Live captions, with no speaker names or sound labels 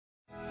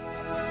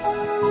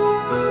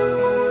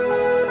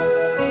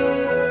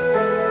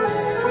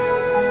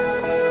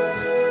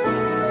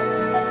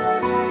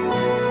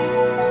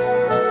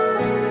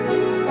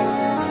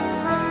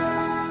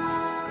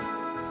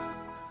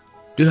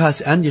Du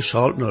hast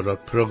angeschaut naar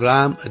het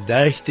programma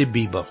Durch de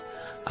Bibel.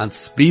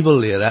 Als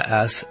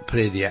Bibellehrer is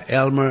prediker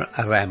Elmer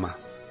Rema.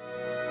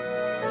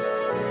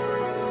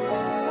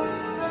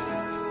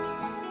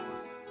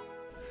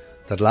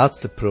 Dat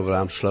laatste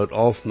programma sluit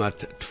af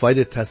met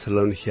 2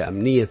 Thessalonicher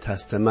im Nieuwe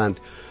Testament,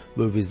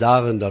 wo wir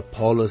sagen, dat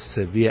Paulus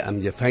weer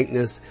im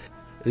Gefängnis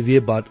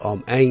weer bad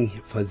am eng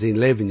van zijn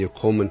leven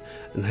gekommen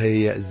en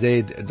hij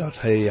zei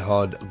dat hij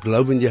had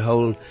Glauben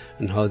gehouden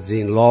en had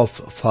zijn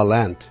Lauf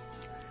verlernt.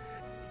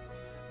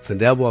 Von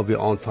der wo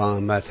wir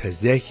anfangen mit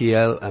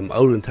Hesekiel im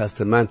Alten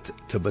Testament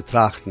zu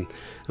betrachten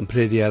und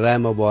Prediger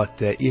Rema wird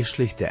der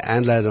erste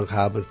Anleitung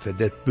haben für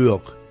das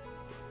Buch.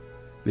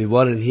 Wir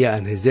wollen hier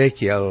an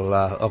Hesekiel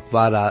auch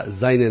war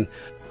seinen,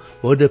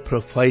 wo der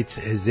Prophet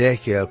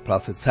Hesekiel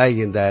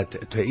prophezeien dat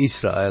zu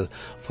Israel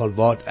von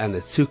was in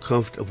der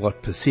Zukunft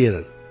wird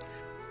passieren.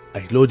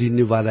 Ich lade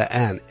nu weiter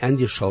an,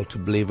 angeschaut zu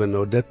bleiben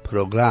auf das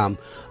Programm,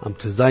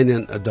 zu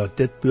sein, dass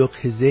das Buch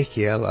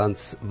Hesekiel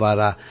uns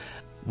war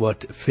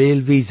wird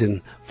viel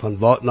wissen,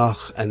 von was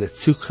noch in der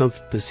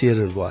Zukunft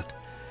passieren wird.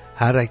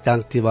 Herr, ich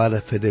danke dir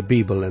weiter für die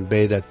Bibel und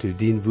bete, dass du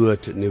dein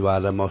Wort nu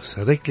weiter machst,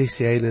 richtig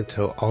sein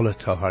zu alle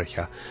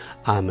Zuhörer.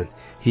 Amen.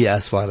 Hier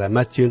ist weiter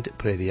Matjund,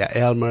 Prediger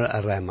Elmer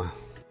Rema.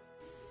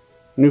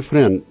 Nu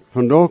vriend,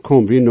 vandaag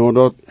komen we naar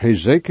dat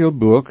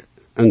Hesekiel-boek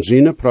en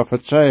zijn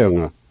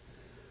prophezeiungen.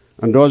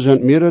 En daar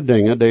zijn meerdere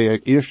dingen die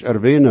ik eerst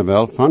erwähnen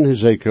wil van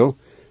Hesekiel,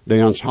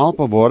 die ons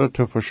helpen worden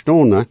te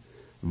verstaan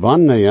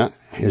wanneer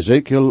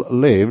Hesekiel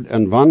leeft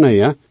en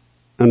wanneer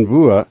en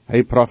waar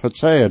hij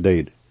profetieën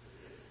deed.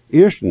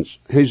 Eerstens,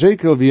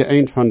 Hesekiel wie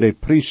een van de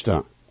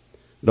priester.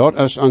 Dat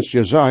is ons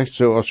gezegd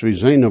zoals we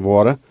zien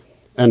worden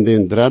in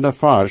den 3e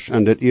vers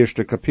in dit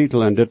eerste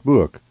kapitel in dit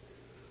boek.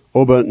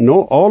 Aber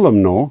no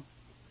allem no,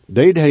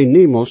 deed hij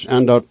niemals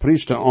aan dat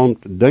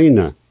priesterambt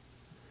dienen.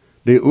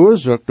 De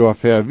oorzaak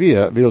daarvoor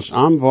weer, wils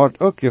am wordt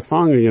ook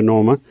gevangen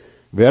genomen,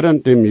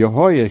 während dem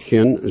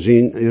Jehoiachin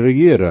zijn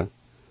regeren.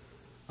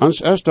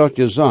 Ons is dat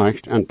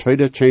gezegd in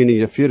 2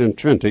 Könige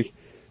 24,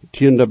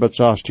 10 bis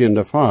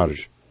 16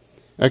 vers.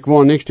 Ik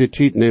wil niet de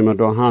tijd nemen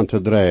door hand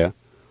te draaien,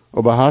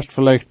 aber hast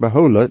vielleicht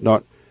behouden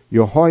dat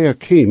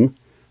Jehoiakim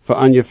voor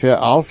ongeveer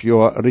 11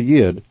 jaar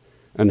regeert,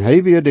 en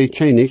hij weer de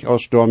König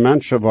als door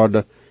mensen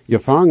worden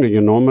gevangen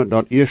genomen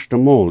dat eerste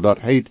Mal, dat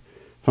heet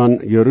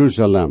van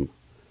Jeruzalem.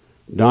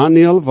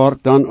 Daniel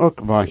wordt dan ook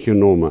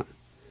weggenomen.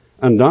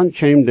 En dan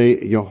kwam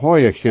de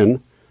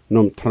Jehoiachin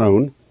nom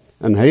troon,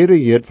 en hij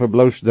regeert voor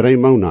bloos 3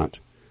 maanden.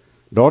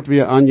 Dat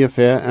weer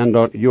ongeveer in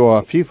dat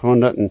jaar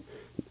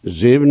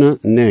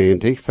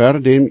 597,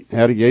 voor dem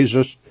Herr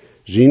Jezus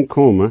zien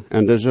komen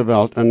en deze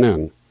wereld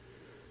enen.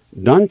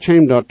 Dan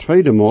kwam dat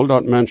tweede Mal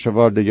dat mensen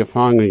worden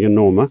gevangen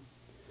genomen.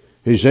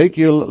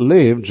 Hesekiel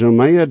leeft zo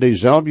meer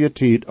dezelfde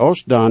tijd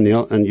als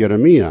Daniel en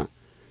Jeremia.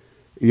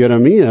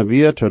 Jeremia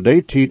weer tot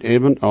die tijd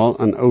even al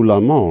een oude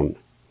man.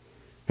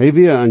 Hij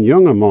weer een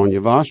jonge man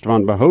geweest,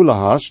 want behouden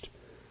hast,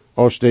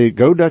 als de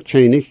goede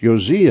König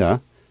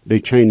Josia, de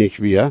König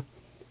weer,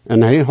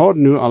 en hij had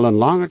nu al een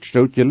lange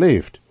stoot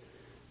geleefd,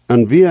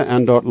 en weer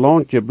in dat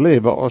land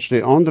gebleven als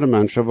de andere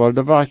mensen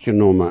worden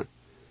weggenomen.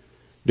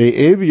 De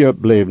eeuwige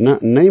blevenen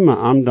nemen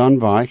hem dan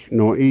weg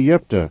naar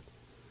Egypte.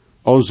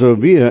 Also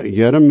weer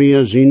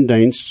Jeremia zijn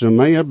dienst zo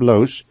meer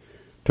bloos,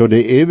 tot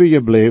de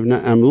eeuwige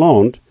blevenen im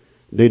land,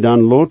 die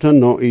dan later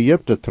naar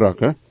Egypte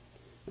trokken,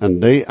 en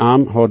die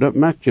hem hadden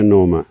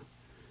metgenomen.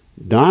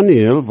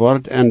 Daniel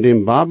wordt in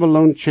dem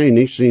Babylon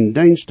König zijn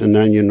diensten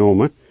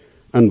aangenomen,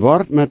 en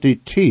wordt met die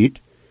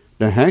tijd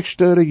de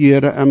hoogste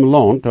regerer im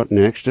land tot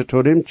nächste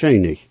tot dem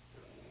König.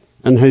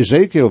 En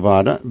Hesekiel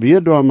waarde,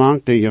 weer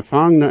doormaakt de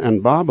gevangenen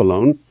in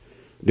Babylon,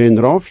 den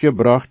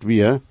raufgebracht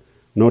weer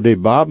naar de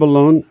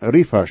Babylon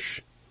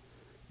Rifas.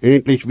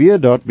 Eindelijk weer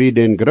dat bij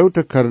den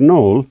grote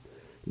kanaal,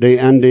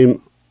 die aan dem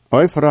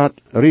Euphrat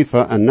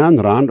River en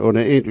Nanrand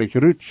oder eindelijk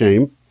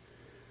Rutschem,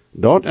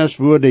 dat is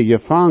waar de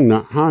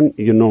gevangenen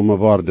aangenomen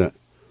worden.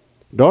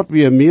 Dat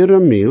weer meerdere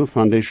mijl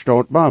van de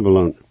stad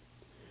Babylon.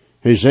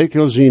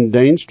 Hesekiel zijn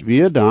dienst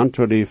weer dan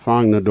tot de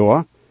gevangenen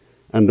door,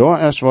 en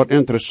daar is wat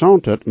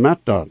interessanter met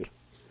dat.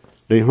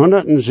 De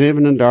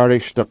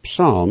 137ste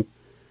psalm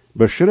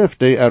beschrijft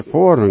de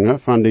ervaringen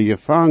van de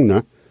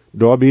gevangenen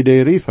door bij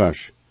de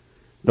Rifas.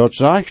 Dat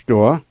zegt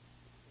door,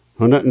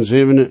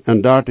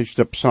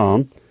 137ste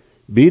psalm,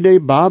 bij de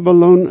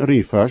Babylon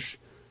Rifas,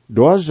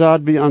 daar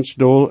zat bij ons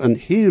doel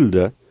een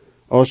hielde,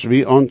 als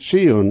we aan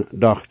Zion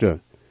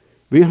dachten.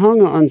 We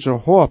hangen onze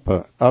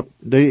hopen op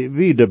de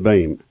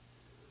wiederbeam.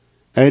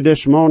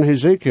 Des man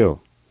Hesekiel.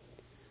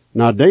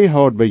 Na die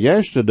had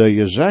bejuisterde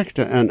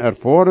gezegden en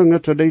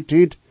ervaringen te die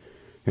tijd,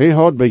 hij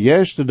had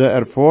bejuisterde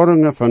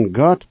ervaringen van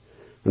God,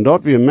 en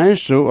dat weer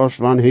meest zo als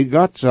wanneer hij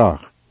God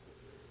zag.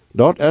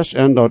 Dat is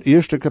in dat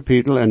eerste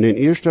kapitel en den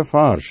eerste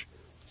vers.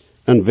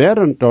 En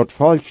während dat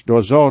volk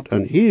door zat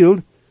en hield,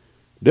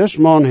 des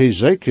man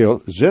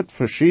Hesekiel zit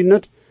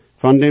verschiedenet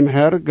van dem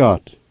Herr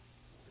God.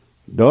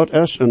 Dat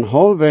is een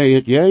halfweg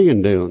het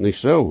jegendeel, niet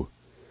zo.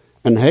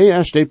 En hij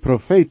is de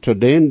profeet te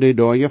denen die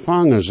door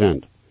gevangen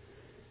zijn.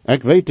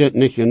 Ik weet het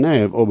niet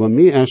genau, aber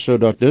mir is zo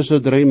dat deze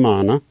 3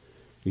 mannen,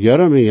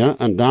 Jeremia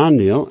en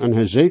Daniel en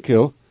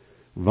Hezekiel,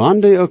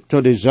 wanneer die ook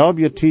tot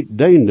dezelfde tijd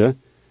dienden,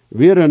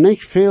 waren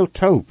niet veel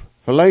taub,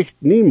 vielleicht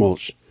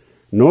niemals,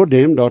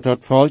 noordem dat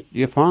het volk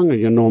gevangen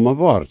genomen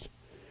wordt,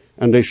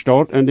 en de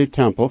stad en de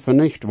tempel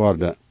vernicht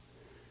worden.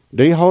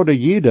 Die hadden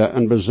jeder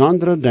een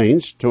bijzondere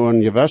dienst toe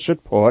een gewisse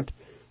poort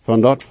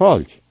van dat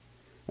volk.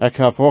 Ik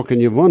heb ook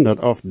gewonderd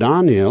of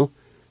Daniel,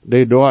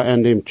 die door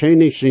in dem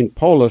Tjenig zijn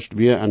polist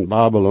weer in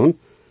Babylon,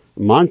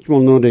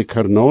 manchmal nur de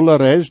Karnola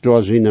reis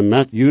door zijn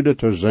met Jude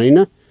te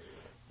zijn,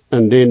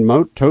 en den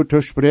mout toe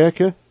te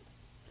spreken.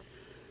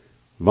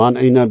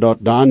 Wanneer einer dat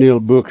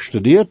Daniel boek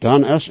studeert,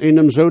 dan is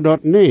hem zo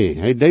dat nee,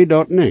 hij deed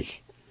dat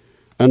niet.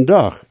 En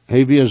doch,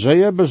 hij weer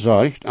zeer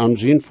bezorgd aan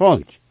zijn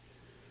volk.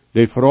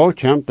 De vrouw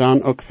komt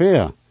dan ook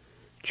ver.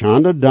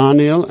 Kende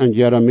Daniel en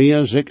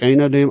Jeremia zich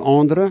een dem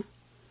andere?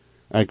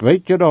 Ik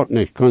weet je dat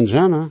niet, kon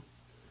zijn.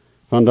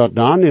 Van dat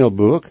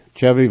Daniel-boek,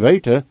 tja we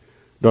weten,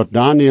 dat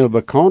Daniel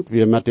bekend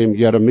weer met dem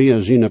Jeremia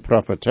zijn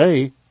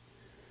profetie.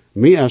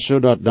 Meer is zo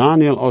dat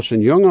Daniel als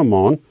een jonge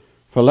man,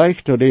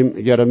 vielleicht tot dem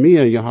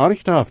Jeremia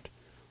gehorcht heeft,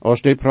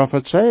 als de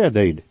profetie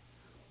deed.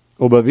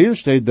 Aber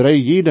wils de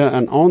 3 jeder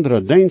een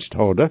andere dienst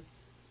hadden,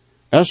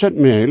 is het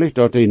mogelijk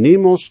dat hij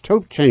niemals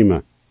taub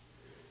kwamen.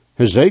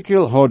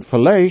 Hezekiel had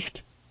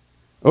vielleicht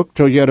ook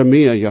tot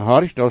Jeremia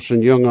gehorcht als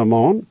een jonge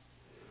man,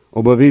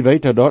 aber wie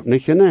weten dat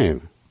niet genau.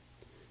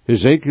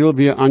 Hezekiel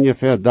weer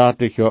ongeveer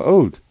 30 jaar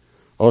oud,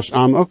 als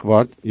ook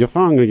wordt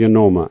gevangen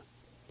genomen.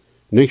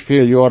 Niet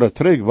veel jaren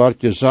terug wordt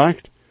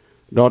gezegd,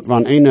 dat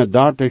wanneer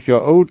 30 jaar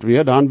oud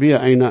weer, dan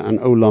weer een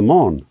oude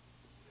man.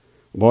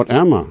 Wat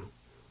immer,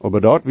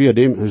 aber dat weer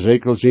dem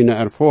Hezekiel zijn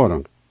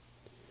ervaring.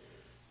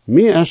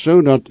 Meer is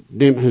zo dat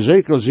dem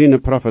Hezekiel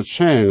zijn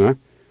profetieën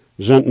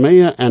zijn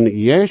meer en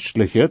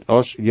geestlicher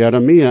als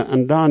Jeremia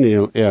en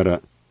Daniel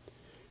ere.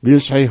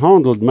 Wils hij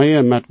handelt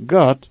meer met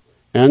God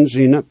en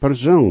zijn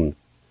persoon.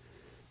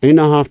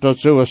 Einer heeft dat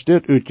zo als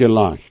dit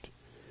uitgelegd.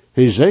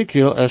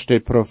 Hezekiel is de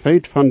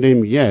profeet van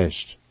dem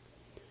geest.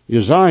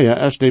 Jesaja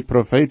is de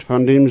profeet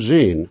van dem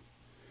zin.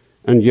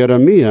 En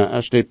Jeremia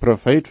is de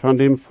profeet van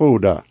dem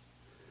Vader.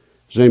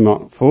 Zij maar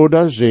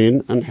Vader,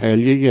 Zin en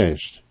Heilige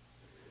Geest.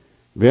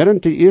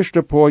 Während de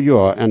eerste paar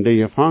jaar in de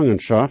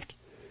gevangenschap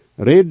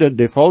reden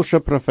de valse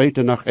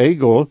profeten nach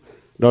Egel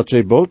dat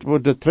zij bald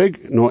worden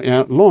terug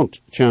naar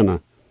land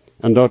kennen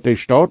en dat de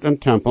stad en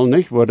tempel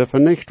niet worden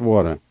vernicht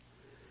worden.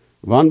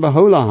 Wann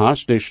behouden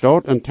hast, de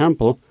stad en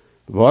tempel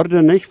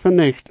worden niet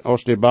vernicht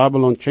als de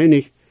Babylon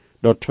Tjenig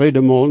dat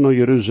tweede Mal naar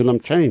Jeruzalem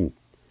kwam.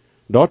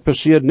 Dat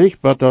passiert niet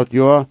bij dat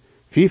jaar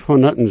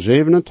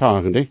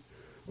 587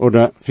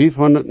 oder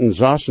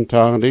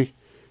 586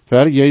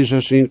 ver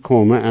Jezus zien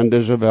komen en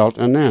deze wereld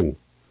en.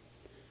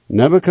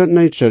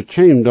 Nebuchadnezzar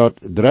kwam dat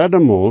 3e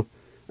Mal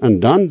en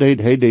dan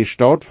deed hij de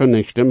stad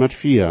vernichten met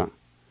 4.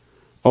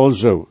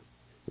 Also,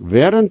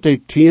 während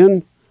de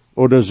 10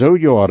 oder zo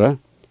jaren,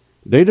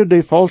 deden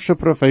de valse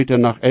profeten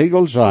nach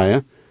Egel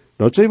zeggen,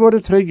 dat zij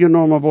worden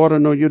teruggenomen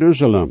worden naar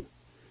Jeruzalem,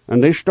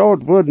 en de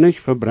stad wordt niet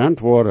verbrand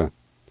worden.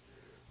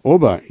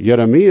 Aber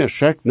Jeremia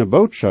schickt een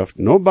boodschap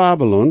naar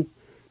Babylon,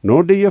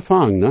 naar de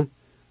gevangenen,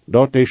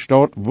 dat de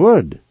stad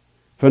wordt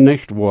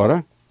vernicht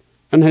worden,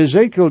 en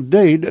Hezekiel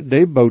deed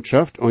de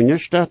boodschap aan je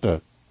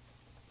steden.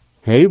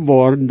 Hij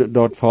warnde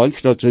dat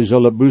volk dat zij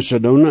zullen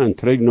bussen doen en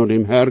terug naar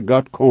dem Herr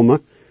God komen,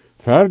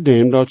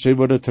 verdem dat zij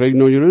worden terug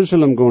naar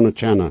Jeruzalem gaan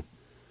kennen.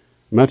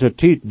 Met de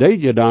tijd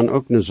deed je dan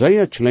ook een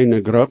zeer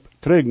kleine groep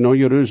terug naar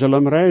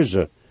Jeruzalem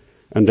reizen,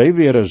 en die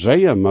waren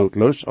zeer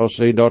moedloos als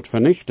zij dat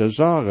vernichten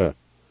zagen.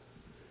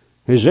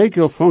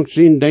 Hezekiel vangt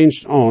zijn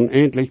dienst aan,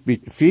 eindelijk bij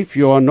 5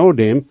 jaar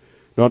nadem,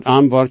 dat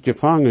wordt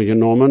gevangen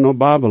genomen naar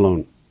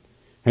Babylon.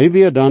 Hij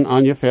werd dan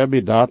ongeveer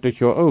bij 30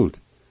 jaar oud.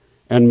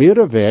 En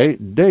meerderwij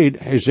deed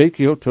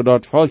Hezekiel tot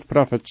dat volk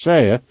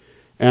profetieën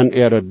en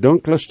de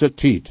donkerste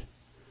tijd.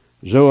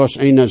 Zoals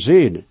een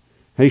zegt,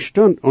 hij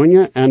stond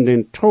onder en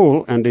den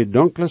tol en de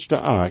donkerste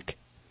ark.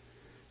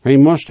 Hij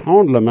moest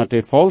handelen met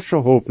de valse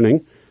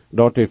hoopning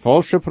dat de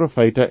valse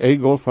profeten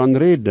Egel van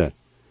reden.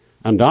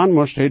 En dan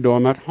moest hij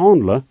door met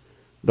handelen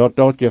dat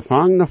dat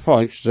gevangene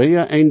volk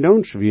zeer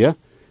eendoens weer,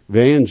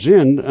 wegen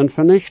zin en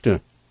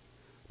vernichten.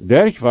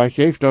 Dergweg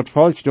heeft dat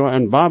volk door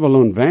in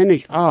Babylon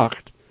weinig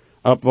acht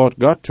op wat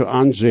God te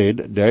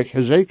aanzet door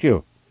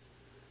Hezekiel.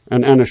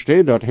 En er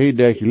staat dat hij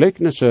door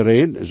gelijkenissen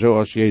reed,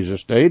 zoals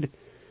Jezus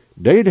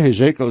deed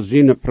Hezekiel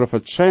zijn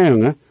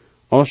profetieën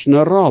als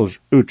een rol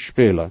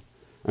uitspelen.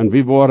 En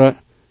we worden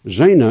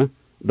zien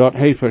dat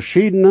hij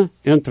verschillende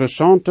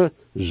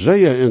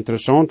zeer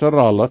interessante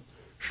rollen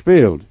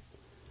speelt.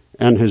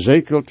 En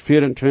Hezekiel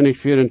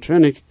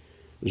 24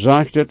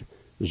 zegt het,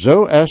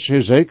 zo is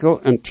Hezekiel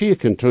een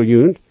teken te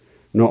junt,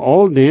 naar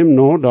al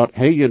dem dat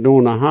hij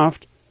gedaan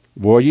heeft,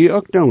 waar je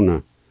ook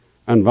doen.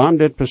 En wanneer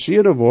dit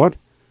passeren wordt,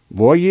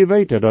 waar je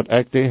weten dat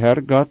ik de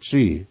Heer God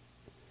zie.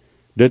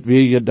 Dit wil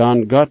je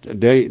dan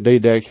God die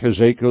durch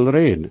Hezekiel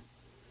redt.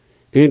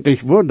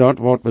 Endlich wordt dat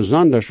wat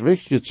besonders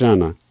wichtig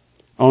zijn.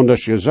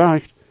 Anders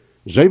gezegd,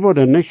 zij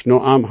worden niet nur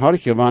am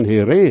Hartje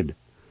wanneer hij redt,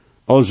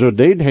 Also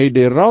deed hij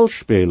de rol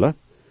spelen,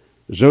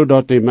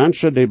 zodat de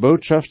mensen de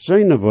boodschap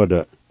zijn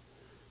worden.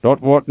 Dat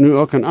wordt nu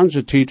ook in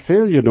onze tijd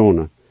veel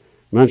gedaan.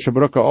 Mensen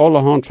gebruiken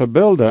allerhand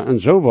verbeelden en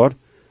zo wat,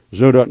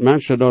 zodat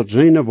mensen dat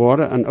zijn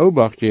worden en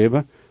obacht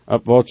geven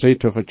op wat ze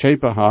te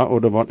verchepen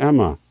hebben of wat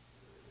immer.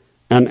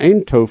 En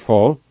een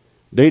toeval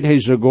deed hij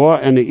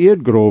sogar in de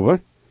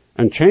eerdgrove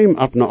en kwam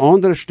op een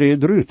andere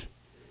stad uit.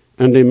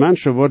 En die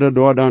mensen worden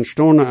door dan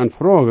stonen en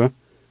vragen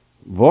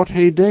wat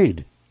hij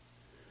deed.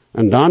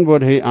 En dan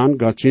wordt hij aan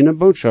God zijn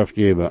boodschap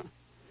geven.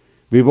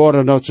 Wie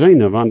worden dat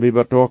zijn, want wie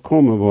wordt daar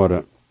komen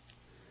worden.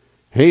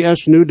 Hij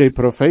is nu de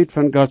profeet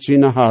van God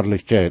zijn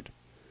heerlijkheid.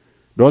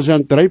 Er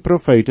zijn 3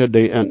 profeten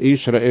die in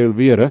Israël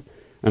waren,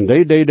 en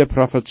die deden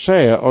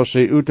profetieën als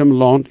ze uit hem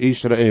land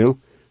Israël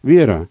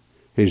waren.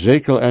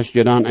 Ezekiel is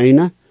je dan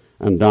ene,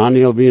 en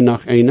Daniel weer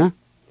nog ene,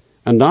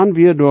 en dan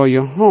weer door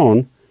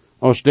Johan,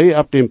 als die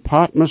op de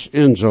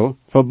Patmos-insel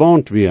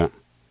verbond weer.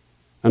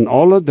 En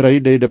alle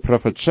 3 deden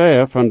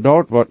profetieën van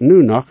dat wat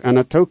nu nog in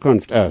de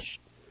toekomst is.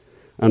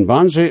 En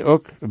wanneer ze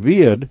ook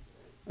weer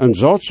een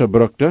zoutse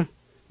brukte,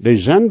 die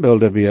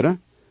zenbeelden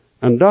waren,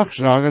 en dag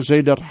zagen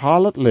ze dat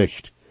het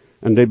licht,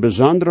 en de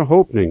bijzondere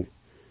hoopning,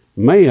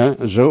 meer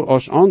zo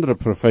als andere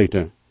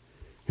profeten.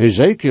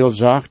 Ezekiel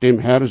zag dem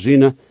Herr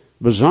zijn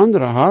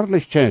bijzondere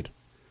heerlijkheid.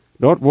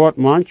 Dat wordt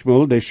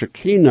manchmal de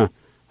Shekinah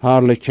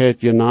heerlijkheid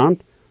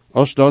genaamd,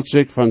 als dat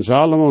zich van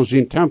Salomo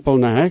zijn tempel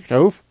naar hecht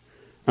hoofd,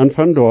 en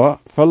vandaar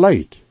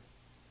verleidt.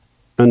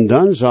 En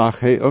dan zag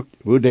hij ook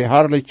hoe de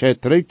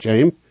heerlijkheid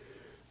terugkwam,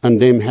 en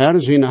dem Herr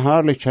zijn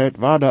heerlijkheid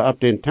waarde op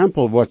den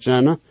tempel wordt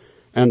zijn,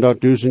 en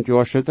dat 1000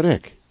 jaar terug.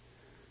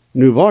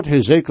 Nu wat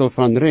Ezekiel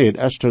van reed,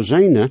 is te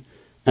zijn,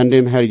 en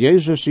dem Herr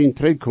Jezus zijn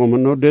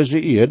terugkomen naar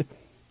deze eerd,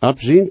 op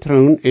zijn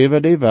troon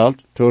over de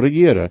wereld te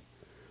regeren.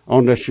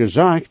 Anders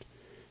gezegd,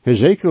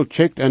 Ezekiel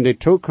checkt in de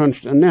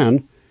toekomst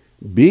aan,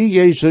 bij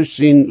Jezus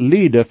zijn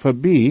lieden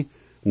voorbij,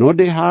 naar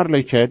de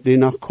heerlijkheid die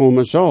nog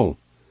komen zal.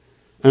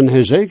 En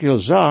Ezekiel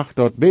zag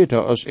dat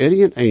beter als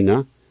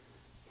irgendeiner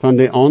van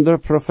de andere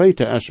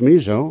profeten als mij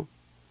zo.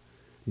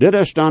 Dit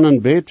is dan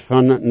een beetje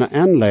van een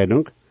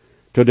aanleiding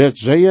tot dit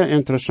zeer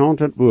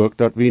interessante boek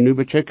dat we nu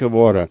bechecken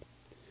worden.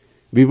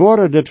 We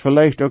worden dit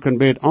vielleicht ook een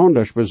beetje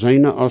anders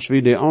bezinnen als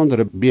we de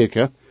andere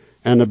boeken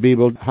in de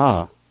Bijbel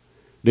hebben.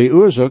 De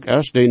oorzaak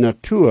is de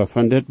natuur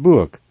van dit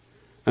boek,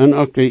 en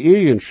ook de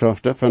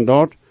eigenschappen van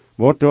dat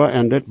wat er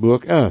in dit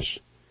boek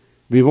is.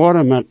 We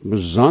worden met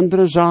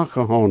bijzondere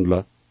zaken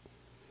handelen.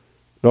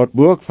 Dat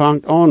boek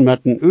vangt aan met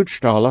een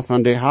uitstellen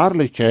van de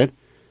heerlijkheid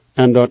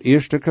in dat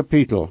eerste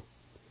kapitel.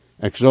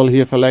 Ik zal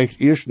hier vielleicht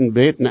eerst een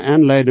beetje een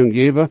aanleiding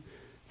geven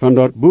van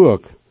dat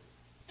boek.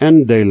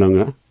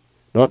 Indelingen,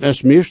 dat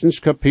is meestens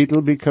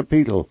kapitel bij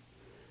kapitel.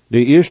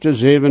 De eerste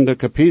 7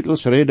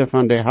 kapitels reden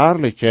van de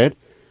heerlijkheid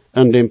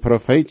en de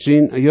profeet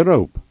zijn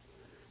hierop.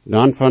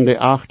 Dan van de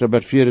 8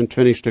 tot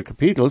 24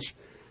 kapitels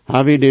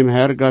hebben we dem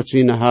Herr God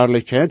zijn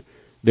heerlijkheid,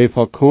 de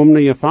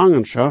volkomene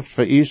gevangenschap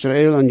voor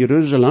Israël en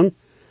Jeruzalem,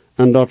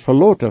 en dat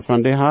verloten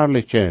van de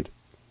heerlijkheid.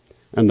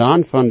 En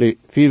dan van de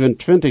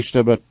 25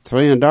 tot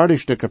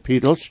 32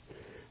 kapitels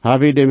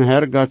hebben we dem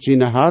Herr God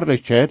zijn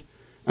heerlijkheid,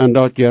 en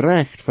dat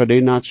gerecht voor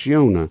de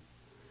nationen.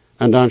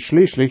 En dan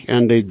schließlich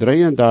in de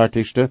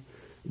 33 tot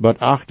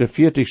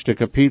 48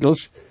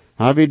 kapitels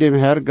hebben we dem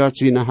Herr God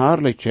zijn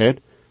heerlijkheid,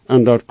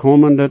 en dat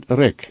komende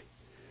Recht.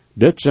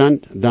 Dit zijn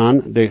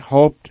dan de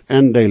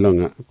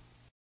Hauptindelingen.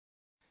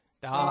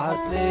 Das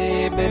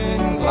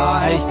Leben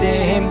gleich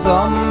dem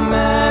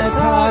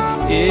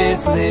Sommertag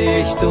ist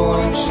Licht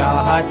und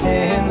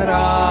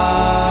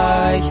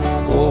schattenreich,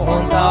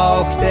 und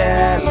auch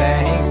der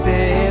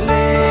längste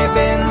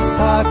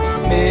Lebenstag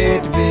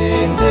mit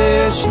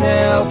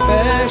Windeschnell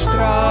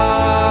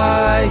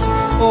verstreicht.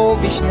 Oh,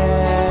 wie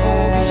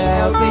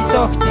schnell fliegt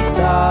doch die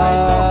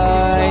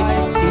Zeit,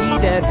 die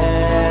der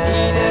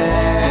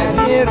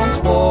Herr hier uns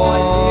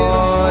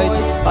beut,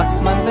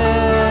 was man will,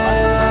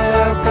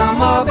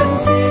 am Abend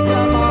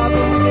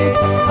sieht,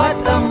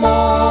 hat am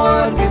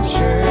Morgen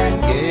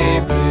schön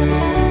geblüht.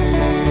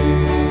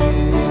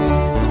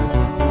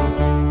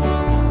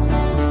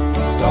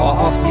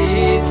 Doch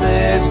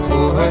dieses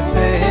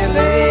kurze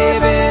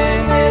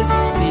Leben ist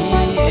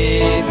die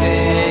edle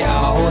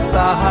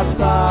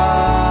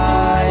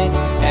Außerzeit.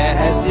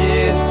 Es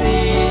ist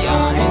die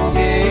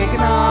einzige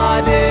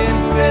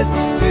Gnadenfrist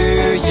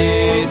für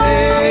jede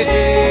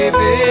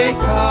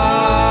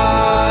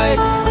Ewigkeit.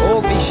 Oh,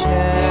 wie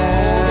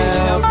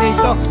schnell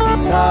fliegt doch die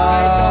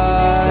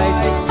Zeit,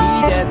 die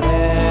der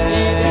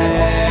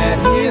Herr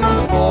hier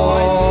uns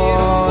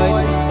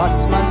beut. Was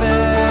man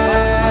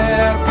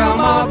will, am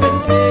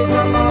Abend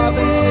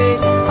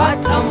sieht,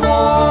 hat am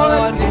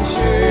Morgen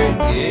schön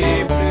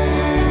geblüht.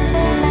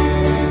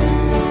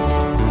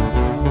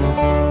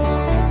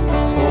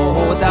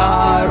 Oh,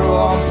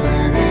 darum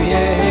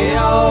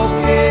frühe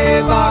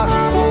aufgewacht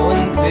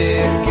und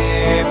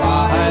wirke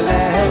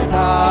alles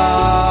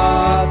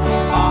Tag.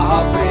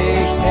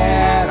 Bricht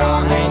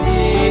herein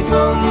die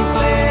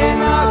dunkle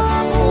Nacht,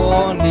 wo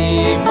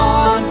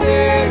niemand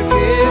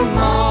wirken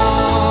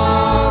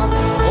mag.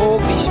 Oh,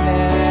 wie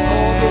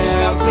schnell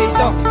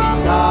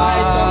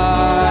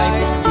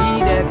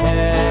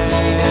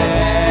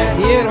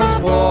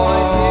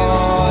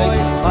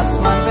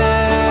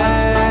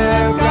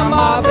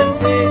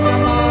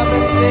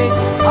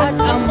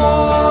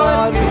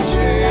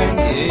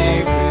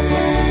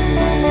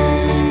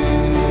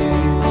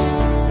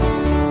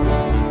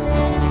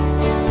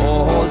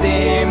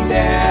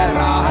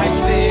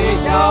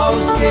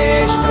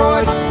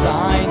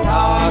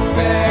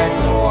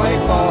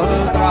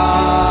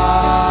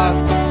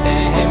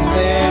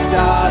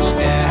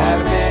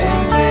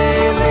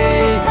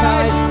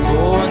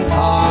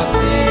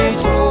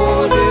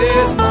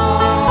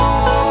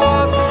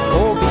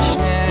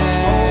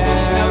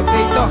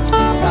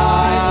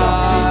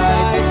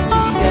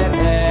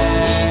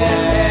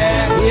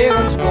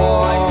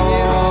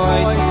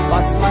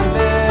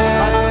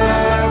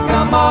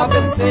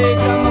Abendsät,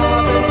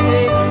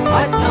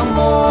 hat am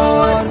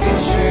Morgen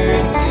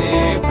schön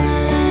geblüht.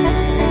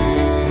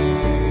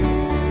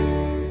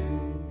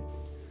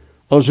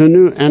 Also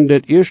nu an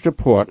dit eerste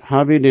poort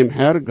habe dem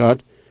Herr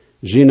Gott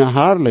seine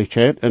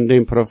Herrlichkeit en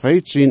dem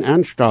Prophet zijn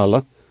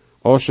aanstellen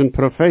als een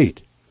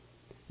profeet.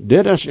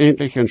 Dit is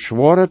eindelijk een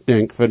zware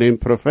ding voor den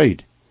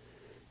profeet.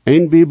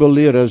 Een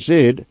bibelleraar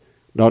zegt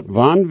dat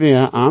wanneer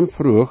wir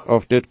aanvroeg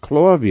of dit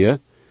klaar weer,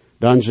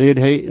 dan zegt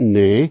hij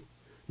nee,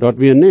 dat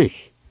weer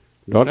niet.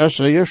 Dat is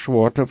zeer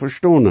zwaar te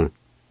verstaan.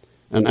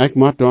 En ik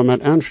moet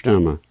daarmee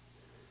aanstemmen.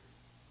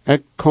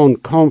 Ik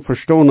kan kaum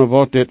verstaan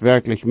wat dit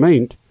werkelijk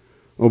meent,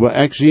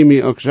 maar ik zie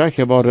me ook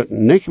zeggen wat het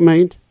niet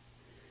meent.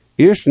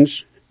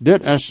 Eerstens,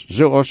 dit is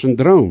zoals een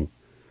droom.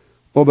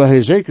 Maar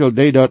Hezekiel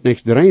deed dat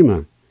niet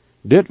dromen.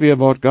 Dit weer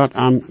wat God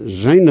aan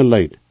zijn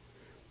leidt.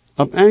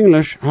 Op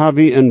Engels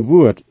hebben we een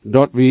woord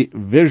dat we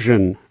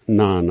vision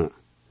nemen.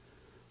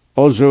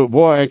 Also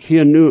waar ik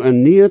hier nu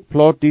een nieuw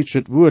plaatdienst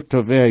het woord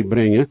teweeg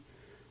brengen,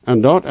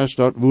 en dat is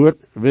dat woord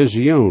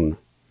visioen.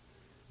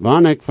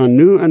 Wanneer ik van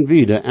nu en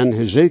wieder en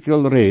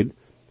Hezekiel red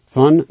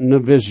van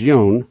een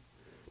visioen,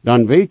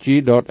 dan weet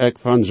je dat ik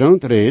van zo'n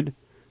red,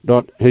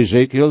 dat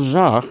Hezekiel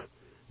zag,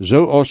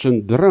 zoals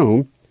een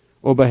droom,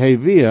 maar hij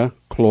weer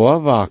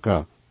klaar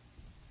wakker.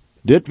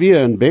 Dit weer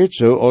een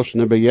beetje zo als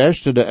een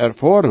bejuisterde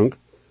ervaring,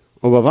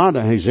 maar waar de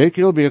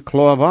Hezekiel weer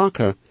klaar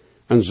wakker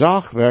en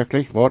zag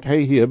werkelijk wat hij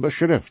hier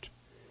beschrijft.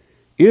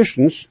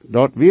 Eerstens,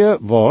 dat weer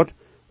wordt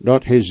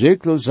dat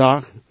Hezekiel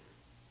zag,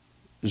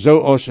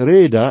 zoals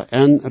reden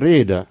en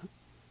reden.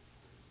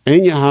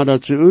 En je had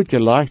het zo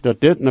uitgelegd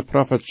dat dit een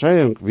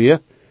profetieung weer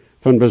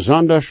van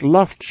besonders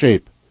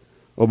laftscheep.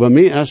 Maar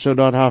mij is zo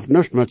dat heeft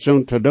niets met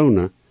zo'n te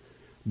doen.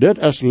 Dit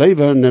is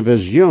leven een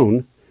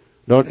visioen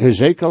dat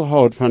Hezekiel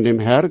houdt van dem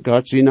Herr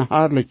God zijn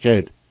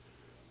heerlijkheid.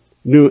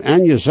 Nu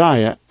en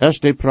Jesaja is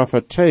de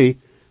profetie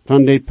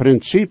van de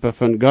principe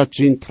van God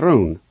zijn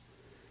troon.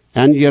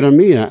 En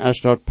Jeremia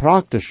is dat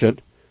praktische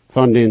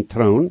van den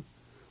troon.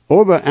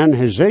 Maar en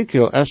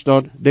Hezekiel is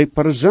dat de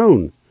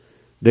persoon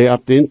die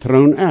op den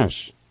troon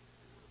is.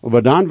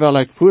 Maar dan wil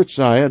ik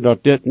voortzeggen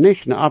dat dit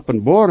niet een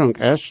openbaring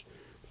is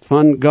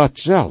van God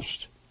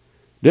zelfs.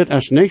 Dit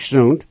is niet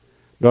zo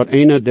dat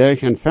een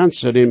durch een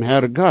venster dem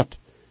Herr God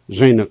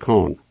zijn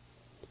kan.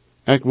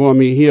 Ik wil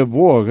me hier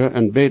wagen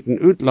een beetje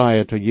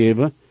uitleiden te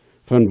geven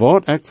van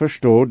wat ik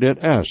verstoor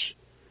dit is.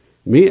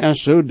 Mij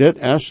is zo dit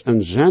is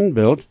een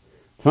zenbeeld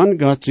van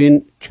God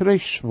zijn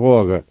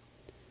krijgswagen,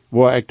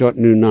 waar ik dat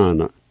nu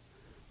nane.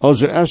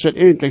 Also is het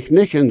eigenlijk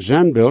niet een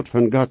zenbeeld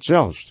van God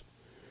zelfs.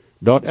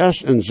 Dat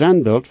is een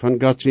zenbeeld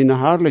van God zijn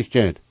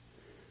heerlijkheid.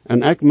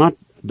 En ik moet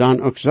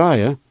dan ook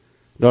zeggen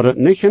dat het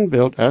niet een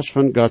beeld is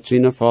van God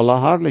zijn volle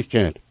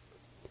heerlijkheid.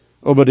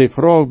 Maar de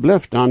vraag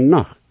blijft dan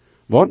nog,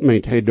 wat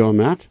meent hij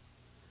daarmee?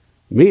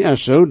 Mij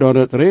is zo dat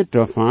het redt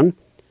daarvan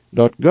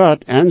dat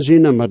God en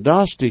zijn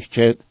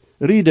majesteit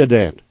reden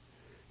deed.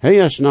 Hij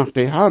is nog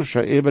de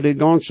heerser over de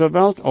ganze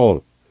wereld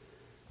al.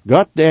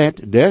 God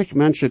deed durch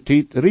mensen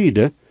tijd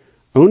reden,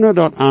 ohne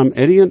dat am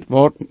irgend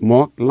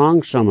maakt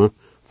langzamer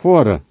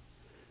voren.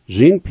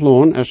 Zijn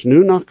plan is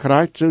nu nog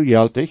krijgt zo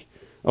geldig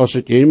als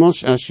het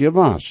jemals is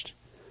geweest.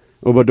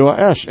 Maar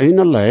daar is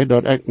een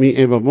dat ik me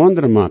even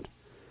wonderen moet.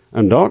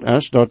 En dat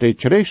is dat de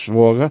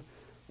krijgswagen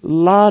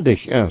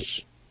ladig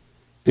is.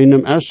 In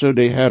hem is zo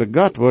de Herr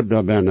God wordt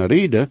daar bijna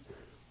reden,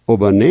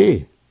 maar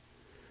nee.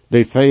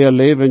 De vier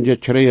levende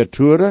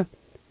creaturen,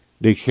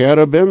 de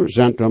cherubim,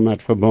 zijn daarmee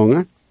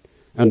verbonden,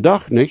 en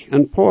dacht niet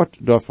een poort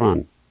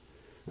daarvan.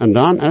 En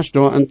dan is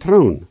daar een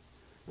troon.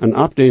 En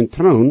op den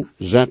troon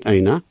zit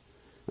een,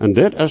 en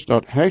dit is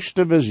dat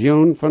hoogste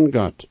visioen van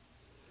God.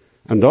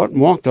 En dat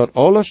maakt dat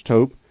alles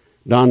top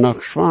dan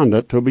nog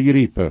schwander te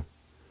begrijpen.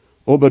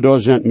 Maar daar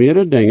zijn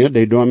meerdere dingen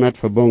die daarmee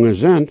verbonden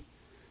zijn,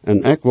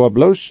 en ik wil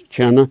bloos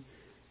kennen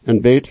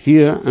en beet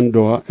hier en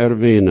daar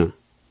erwähnen.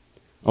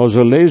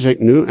 Also lees ik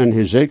nu in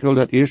Hezekiel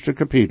dat eerste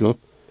kapitel,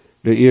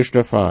 de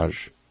eerste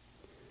vers.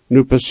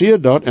 Nu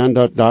passeert dat in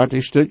dat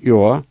 30ste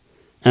jaar,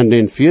 en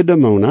den 4e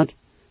maand,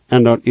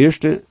 en dat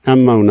eerste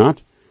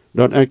maand,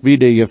 dat ik bij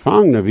de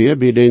gevangenen weer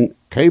bij den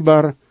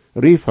Kebar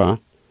Rifa,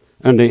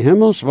 en de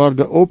hemels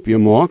worden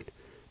opgemaakt,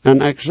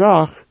 en ik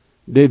zag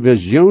de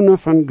visioenen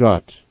van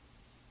God.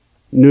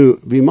 Nu,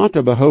 we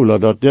moeten behouden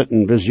dat dit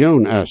een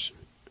visioen is,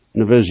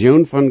 een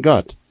visioen van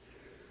God.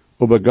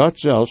 Maar God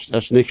zelfs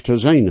is niet te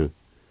zijn.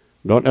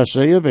 Dat is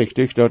zeer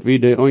wichtig dat we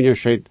de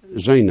onderscheid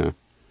zijn.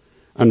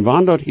 En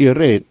wanneer dat hier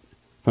redt,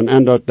 van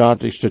en dat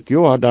 30ste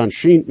jaar, dan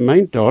schijnt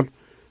meint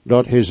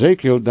dat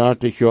Hezekiel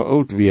 30 jaar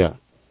oud weer.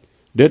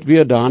 Dit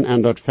weer dan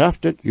en dat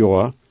 50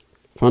 jaar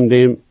van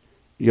dem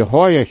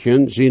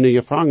Jehoiachin zijn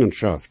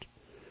gevangenschap.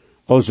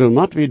 Also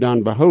moet we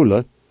dan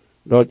behouden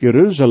dat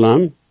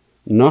Jeruzalem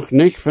nog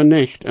niet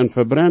vernicht en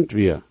verbrand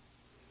weer.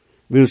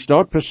 Wils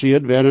dat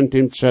passiert während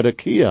dem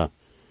Zedekia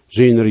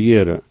zijn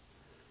regeren.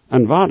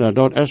 En waarder,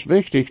 dat is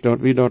wichtig dat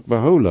we dat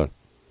behouden.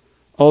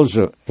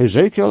 Also,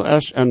 Hezekiel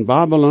is in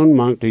Babylon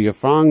mangt de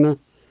gevangene,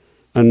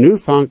 en nu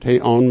vangt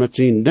hij aan met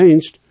zijn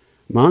dienst,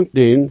 mangt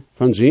den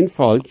van zijn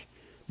volk,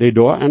 die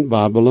daar in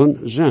Babylon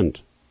zijn.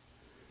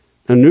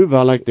 En nu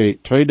wil ik de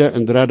tweede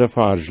en derde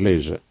vers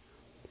lezen.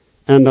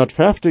 En dat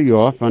 5e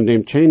jaar van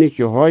dem König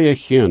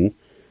Jehoiachin,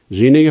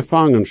 zijn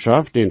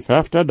gevangenschap, den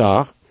 5e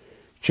dag,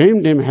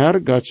 kwam dem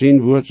Herr Gott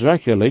zijn woord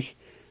zekerlich,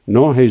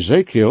 no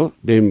Hezekiel,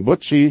 dem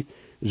Butzi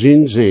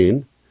zijn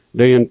zeen,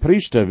 die een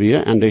priester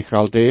weer en de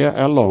Chaldeer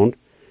erloont,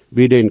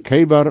 bij den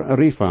Kebar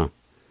Rifa.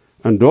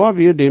 En daar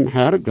weer dem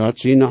Herr Gott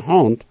zijn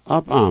hand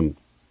op am.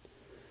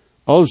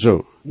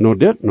 Also, no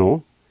dit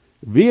no,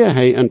 weer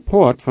hij een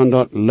poort van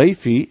dat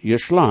Levi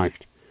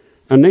geslacht,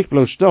 en niet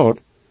bloos dat,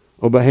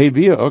 maar hij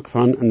weer ook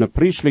van een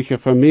priestelijke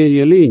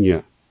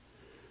familielinie.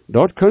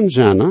 Dat kan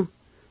zijn,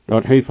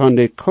 dat hij van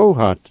de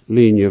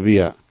Kohat-linie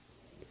weer.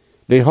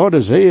 Die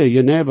hadden zeer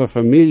Geneve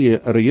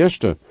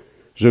familieregister,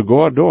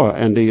 sogar door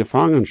in de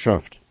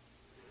gevangenschap.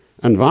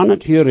 En wanneer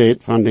het hier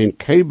redt van den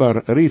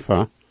Kebar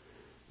Rifa,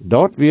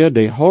 dat weer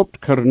de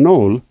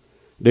hoofdkernol,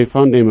 die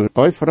van dem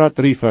Euphrat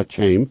Rifa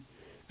kwam,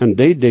 en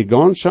die de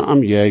ganse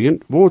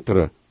omgegend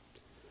wateren.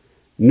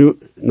 Nu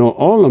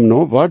allem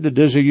worden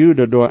deze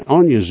Juden door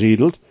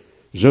aangesiedeld,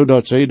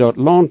 zodat zij dat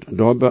land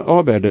door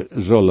bearbeiden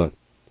zullen.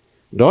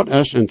 Dat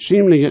is een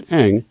ziemlich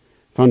eng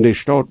van de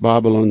stad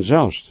Babylon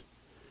zelfs.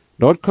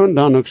 Dat kan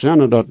dan ook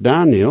zijn dat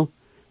Daniel,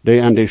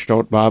 die aan de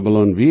stad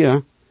Babylon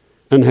weer,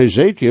 en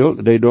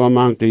Hezekiel, die door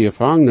mank de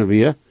gevangenen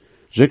weer,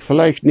 zich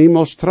vielleicht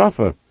niemals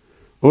treffen,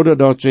 oder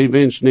dat zij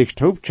wens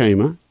niet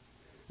opkomen.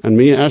 En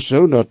meer is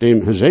zo dat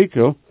dem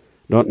Hezekiel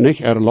dat niet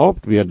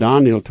erlaubt weer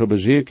Daniel te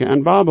bezieken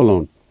in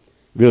Babylon.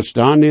 Wils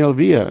Daniel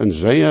weer een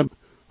zeer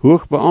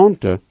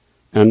hoogbeambte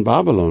in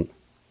Babylon.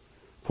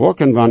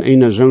 Vorken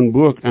wanneer een zo'n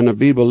boek in de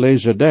Bibel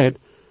lezen deed,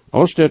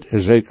 als dit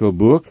Hezekiel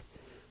boek,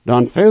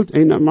 dan fehlt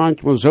een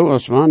manchmal zo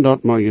als wanneer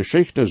dat maar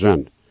geschichten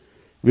zijn.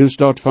 Wils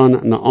dat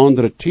van een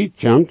andere tijd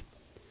komt,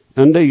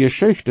 en de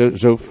geschichten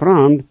zo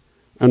vreemd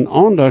en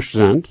anders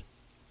zijn,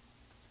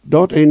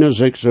 dat een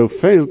zich zo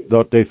fehlt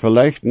dat die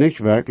vielleicht niet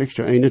werkelijk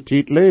zo een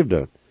tijd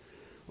leefde.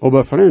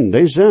 Aber vriend,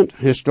 die zijn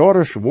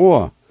historisch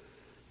waar.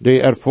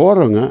 Die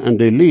ervaringen en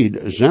die lied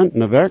zijn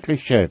een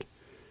werkelijkheid,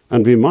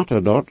 en we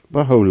moeten dat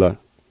behouden.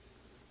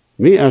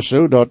 Mij is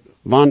zo dat,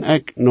 wanneer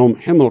ik naar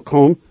hemel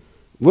kom,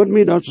 wordt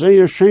mij dat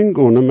zeer schijn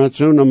gaan met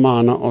zo'n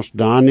mannen als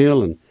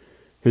Daniel en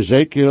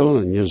Hezekiel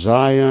en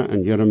Jesaja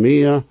en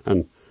Jeremia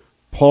en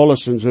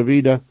Paulus en zo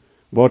wieder,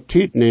 wat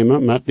tijd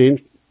nemen met den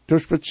te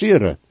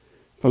spazieren.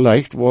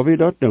 Vielleicht waar we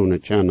dat doen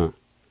kennen.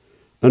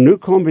 En nu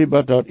komen we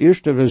bij dat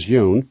eerste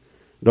visioen,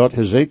 dat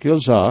Hezekiel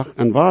zag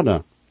en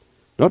waarde.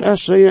 Dat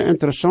is zeer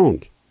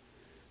interessant.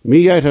 Mij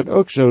is het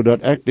ook zo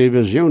dat ik die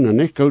visioenen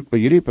niet goed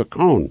begrijpen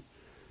kan.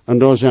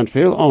 En er zijn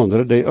veel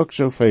anderen die ook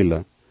zo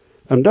velen.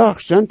 En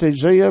toch zijn die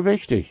zeer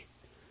wichtig.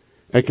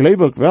 Ik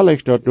geloof ook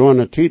wellicht dat door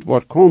een tijd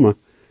wordt komen,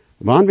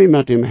 wanneer we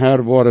met dem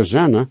Herr worden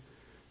zijn,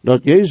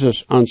 dat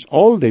Jezus ons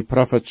al die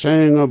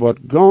profetieën wordt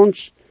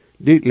ganz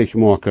duidelijk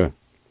maken.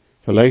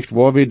 Vielleicht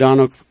waar we dan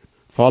ook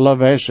volle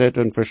wijsheid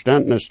en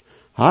verständnis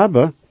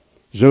hebben,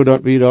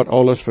 zodat we dat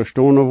alles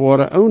verstonen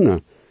worden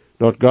ohne,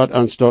 dat God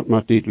ons dat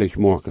maar duidelijk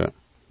maken.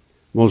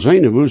 Maar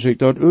zijn hoe zich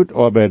dat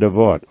uitarbeiden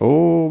wordt.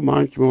 Oh,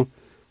 manchmal,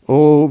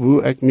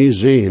 hoe ik mij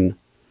zien,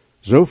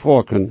 zo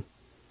vorken,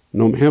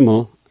 nom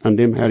Himmel en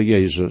dem Herr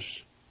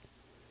Jezus.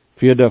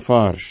 4e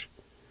vers.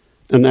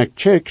 En ik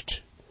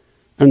checkt,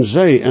 en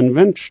zij een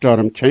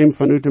windstorm kwam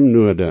vanuit dem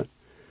noorden,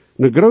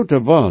 een grote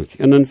wolk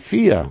en een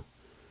vuur,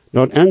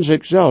 dat in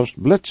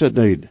zichzelf blitsen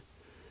deed,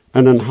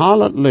 en een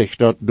halend licht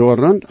dat door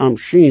rondom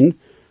schien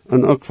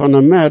en ook van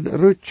de med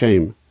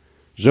uitkwam,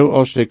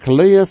 zoals de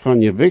kleer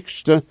van je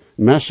wikste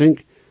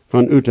messing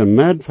vanuit de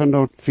med van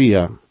dat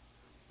vuur.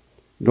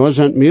 Daar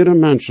zijn meerdere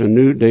mensen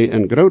nu die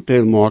een groot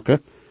deel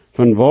maken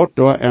van wat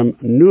door hem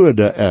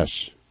noorden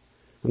is.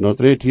 En dat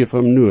redt hier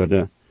van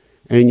noorden.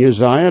 En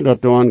Jesaja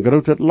dat door een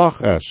groot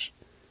lach is.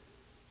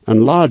 En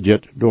laat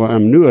het door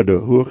hem noorden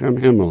hoog in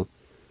hemel.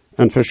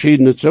 En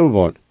verschiedene zo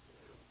wat.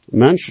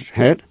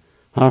 Mensheid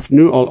heeft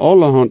nu al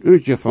allerhand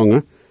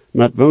uitgevangen,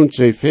 met woont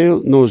zij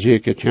veel no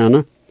zeker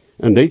kennen,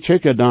 en die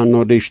checken dan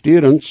naar de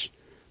stierens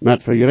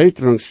met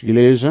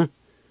verreteringsgelezen,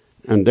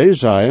 en die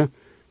zeiden,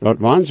 dat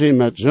wanneer ze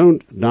met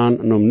zo'n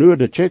dan om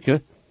noorden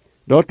checken,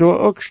 dat er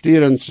ook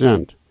stierens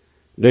zijn,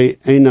 die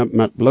een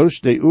met bloos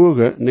de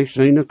ogen niet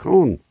zien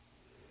kan.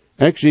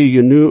 Ik zie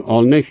je nu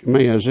al niet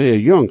meer zeer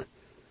jong,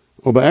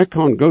 maar ik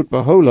kan goed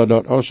behouden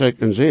dat als ik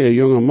een zeer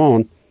jonge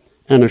man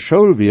en een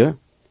school weer,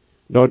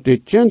 dat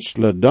die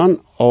kinderen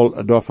dan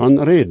al daarvan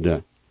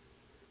reden.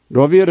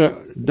 Daar waren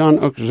dan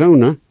ook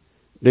zonen,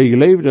 die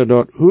leefden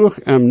dat hoog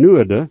en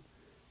noorden,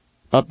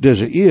 op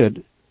deze eerd,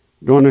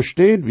 door een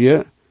stad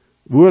weer,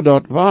 wo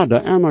dat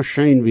waarde immer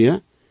schijn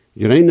weer,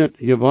 geregnet,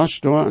 je was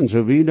daar en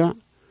zo wieder,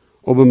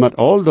 maar met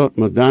al dat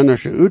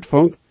modernische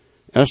uitvang,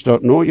 is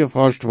dat nooit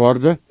gevast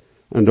worden,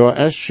 en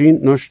daar is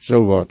schijnt niet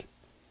zo wat.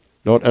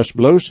 Dat is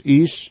bloos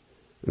ijs,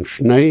 en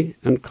sneeuw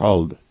en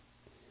koud.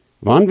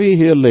 Wanneer we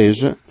hier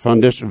lezen van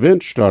des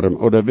windstorm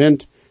oder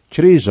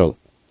windkriesel,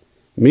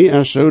 mij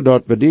is zo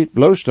dat bediet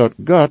bloos dat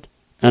God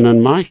en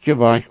een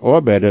machtgewag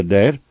arbeider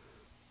der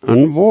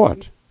een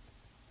woord.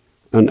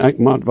 En ik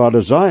moet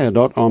wat zeggen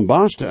dat aan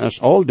beste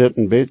is al dit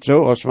een beetje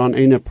zo als van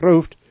ene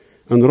proeft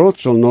een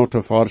raadsel nog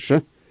te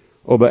forschen,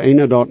 aber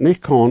ene dat niet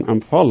kan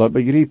en volle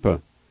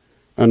begrijpen.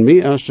 En mij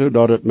is zo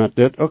dat het met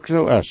dit ook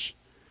zo is.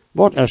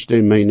 Wat is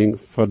de mening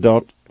voor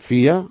dat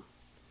vier?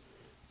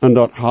 En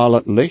dat haal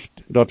het licht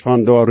dat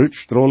van daaruit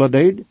stralen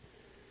deed?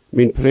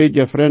 Mijn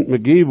prediger vriend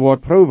McGee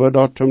wordt proeven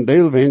dat zum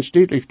deel wens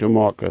stietlich te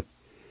maken.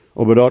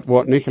 Aber dat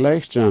wordt niet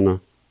leicht zijn.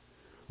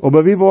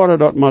 Aber wie worden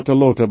dat maar te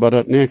laten bij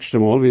dat nächste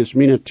Mal, wie is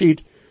mijn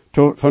tijd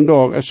tot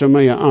vandaag is er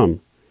meer aan.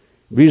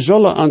 Wie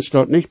zullen ons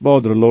dat niet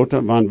bouderen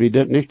laten, want wie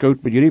dit niet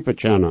goed begrijpen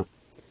kunnen.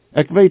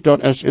 Ik weet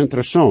dat is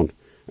interessant.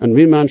 En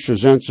wie mensen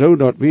zijn zo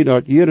dat wie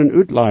dat hierin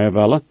uitleiden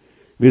willen,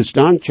 wil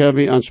staan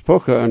wie ons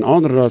pochen en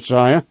anderen dat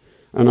zeggen,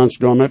 en ons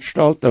daarmee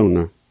stalt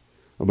doen.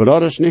 Maar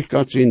dat is niet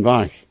Gott zijn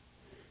weg.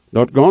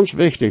 Dat ganz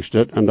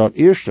wichtigste en dat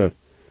eerste,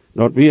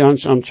 dat we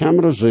ons am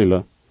Kämmer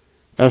zullen,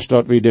 is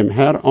dat we dem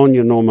Herr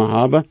aangenomen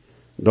hebben,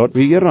 dat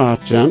we geraad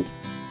zijn,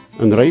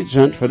 en reed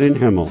zijn voor den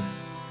Himmel.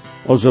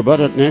 Also bij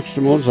het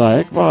nächste Mal zei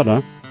ik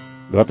wader,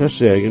 Gottes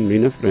Segen,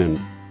 meine Freunde.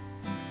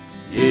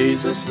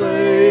 Jesus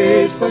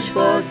weet, hoe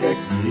stark ik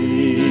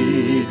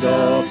zie,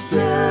 dat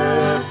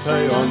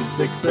hij ons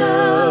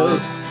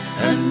zichzelf,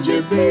 en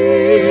je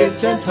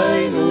weet, en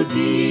hij nu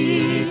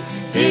die,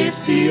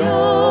 heeft hij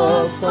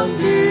op van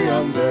die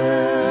am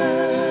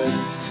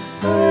best.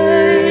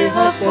 Hij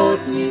hat God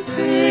niet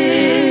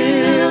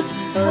veert,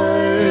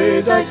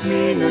 hij dat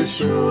meine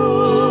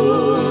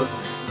schuld.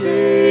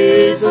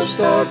 Jezus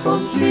starb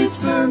und litt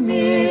für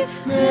mich,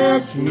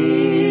 merkt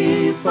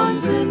mich von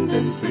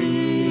Sünden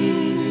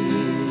frei.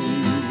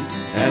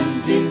 En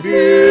zijn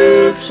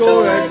buik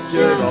zo echt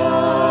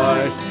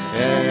gereicht,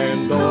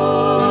 en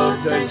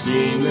dort er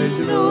seine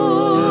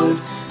Blut,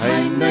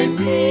 ein mein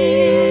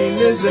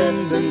meine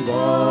Sünden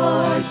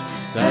weich,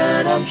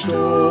 der am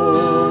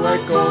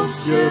Stock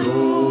aufs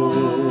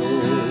geruht.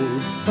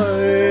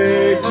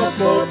 Hey, hat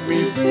Gott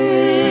mich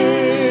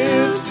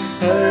wehrt,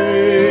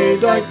 hey,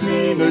 dein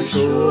meine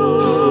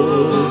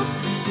Schuld.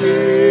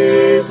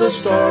 Jesus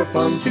starb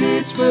am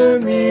Kreuz für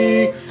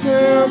mich,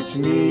 macht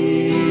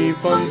mich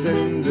von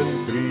Sünden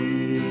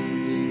frei.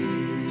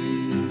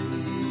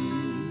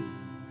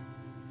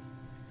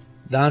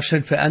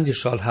 Dankeschön für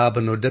angeschaut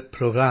haben und das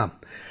Programm.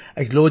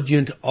 Ich lade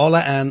jünt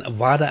alle an,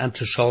 weiter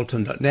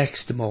anzuschalten das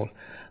nächste Mal.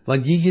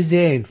 Wenn je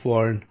gesehen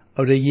worden,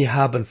 oder je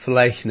haben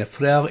vielleicht eine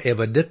Frage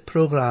über das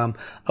Programm,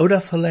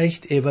 oder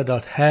vielleicht über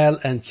das Heil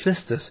an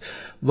Christus,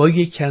 wo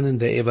je können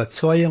die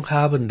Überzeugung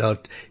haben, dass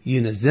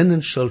jene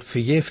Sinnenschuld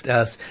vergift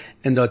ist,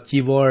 und dass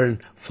je wollen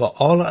für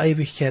alle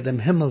Ewigkeit im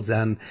Himmel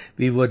sein,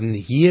 wir würden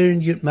hier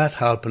in jünt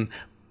mithelfen,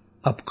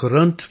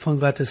 aufgrund von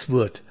Gottes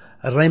Wort.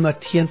 Römer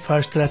 10,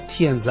 Vers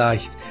 13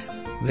 sagt,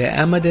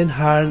 wer immer den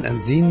Herrn in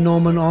seinen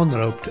Namen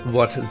anruft,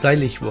 wird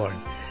selig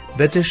worden.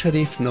 Bitte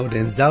schrift noch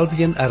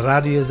denselben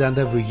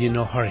Radiosender, wo je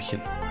noch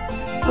horchen.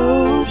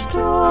 O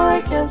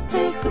stark ist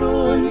der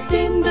Grund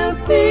in der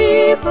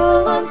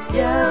Bibel ans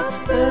ja,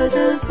 für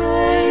das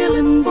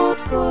Heilen, was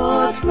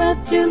Gott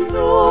mit dem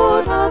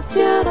Brot hat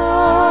gerat.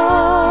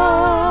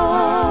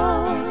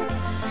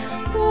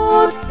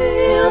 Gott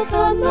fehlt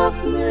dann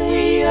noch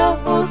mehr,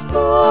 aus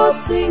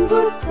Gott sein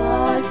Gott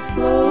sagt,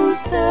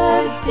 bloß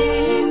der